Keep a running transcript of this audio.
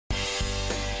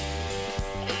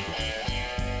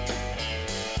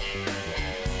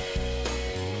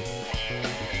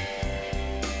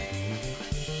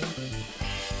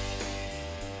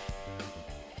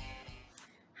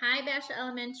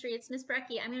Elementary. It's Miss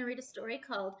Brekke. I'm going to read a story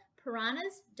called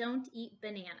Piranhas Don't Eat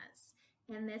Bananas.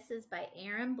 And this is by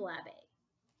Aaron Blabey.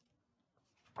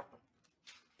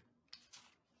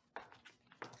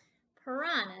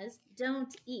 Piranhas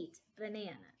don't eat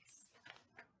bananas.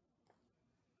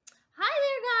 Hi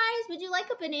there, guys. Would you like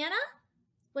a banana?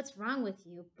 What's wrong with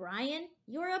you, Brian?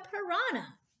 You're a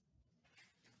piranha.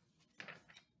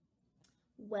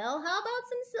 Well, how about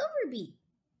some silver beet?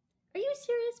 Are you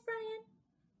serious, Brian?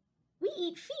 We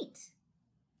eat feet.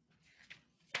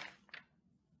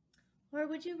 Or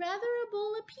would you rather a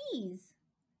bowl of peas?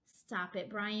 Stop it,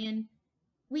 Brian.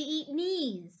 We eat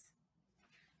knees.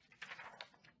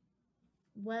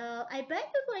 Well, I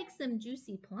bet you'd like some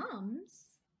juicy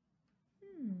plums.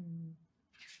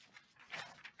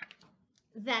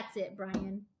 That's it,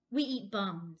 Brian. We eat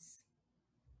bums.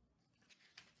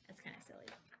 That's kind of silly.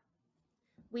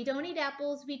 We don't eat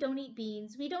apples. We don't eat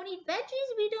beans. We don't eat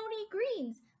veggies. We don't eat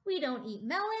greens. We don't eat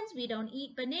melons. We don't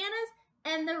eat bananas.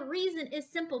 And the reason is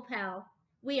simple, pal.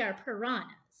 We are piranhas.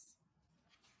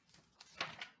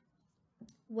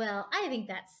 Well, I think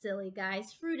that's silly,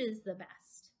 guys. Fruit is the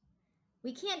best.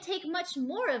 We can't take much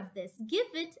more of this. Give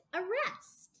it a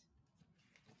rest.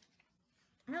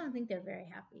 I don't think they're very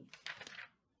happy.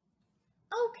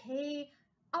 Okay,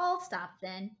 I'll stop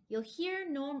then. You'll hear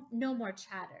no more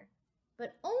chatter.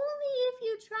 But only if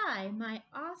you try my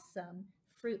awesome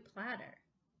fruit platter.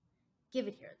 Give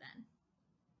it here then.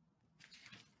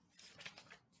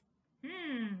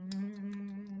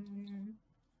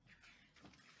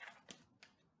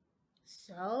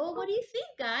 So, what do you think,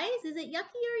 guys? Is it yucky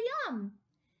or yum?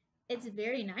 It's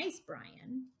very nice,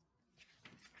 Brian.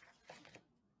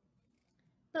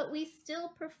 But we still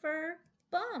prefer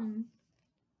bum.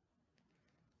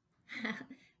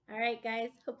 All right, guys.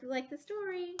 Hope you like the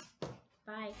story.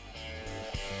 Bye.